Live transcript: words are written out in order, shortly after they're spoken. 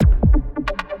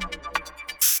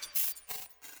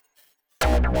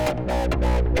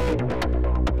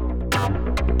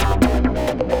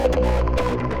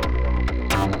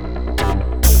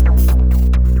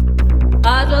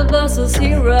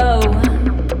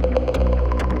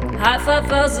High five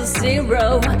versus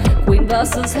zero, Queen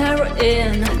versus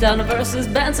heroin, Donna versus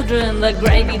Benzodrine, the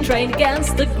gravy train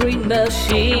against the green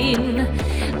machine.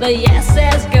 The yes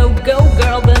says go, go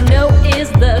girl, the no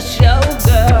is the show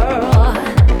girl.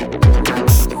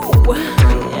 Ooh,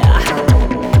 yeah.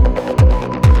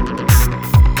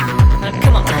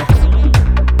 Come on.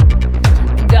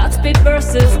 Godspeed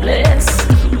versus bliss,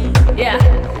 yeah.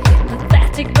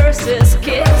 Pathetic versus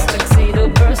kiss, tuxedo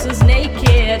versus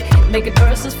naked, make it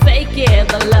versus fake it,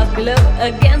 the love below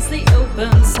against the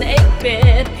open snake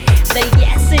pit. The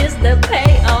yes is the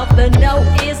payoff, the no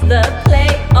is the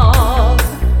playoff.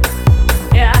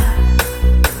 Yeah.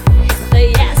 The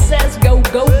yes says go,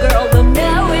 go girl, the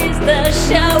no is the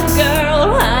show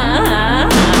girl.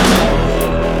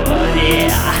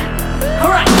 Yeah.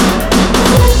 Alright.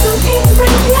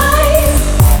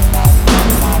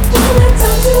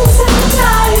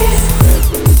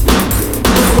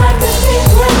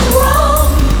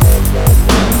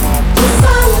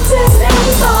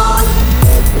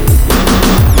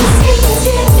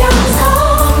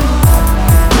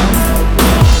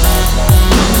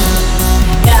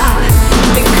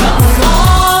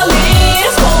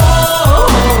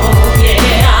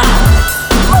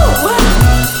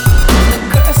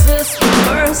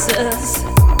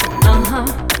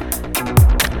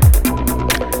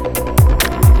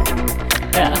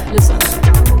 Yeah, listen.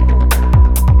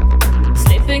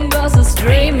 Sleeping versus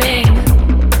dreaming,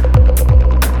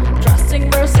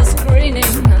 trusting versus screening,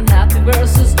 unhappy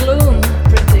versus gloom,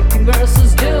 predicting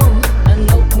versus doom, an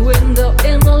open window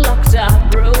in a locked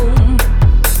up room.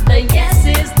 The yes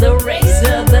is the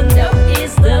racer, the no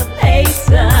is the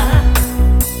pacer.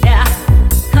 Yeah,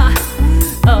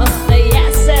 oh, the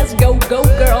yes says go, go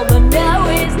girl, the no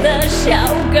is the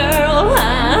show girl.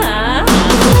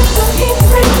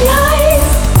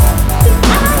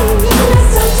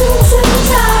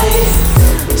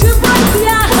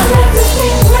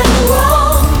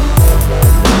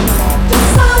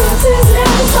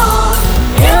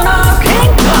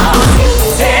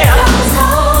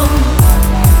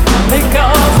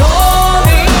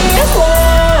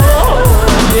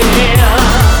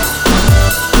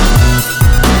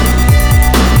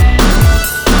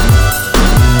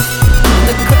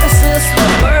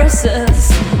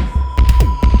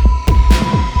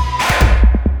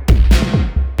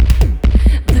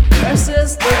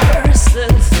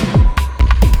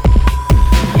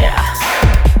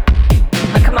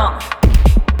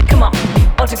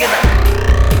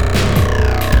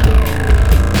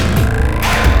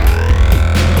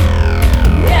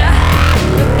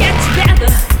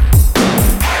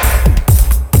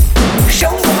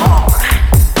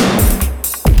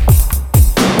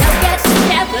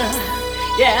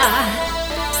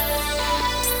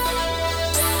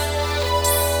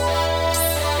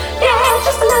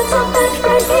 Just a little bit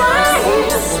crazy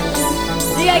eyes.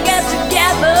 Yeah, get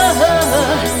together.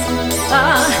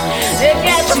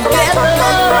 Get together.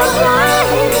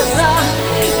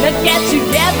 Get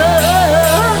together.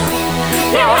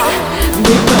 Yeah.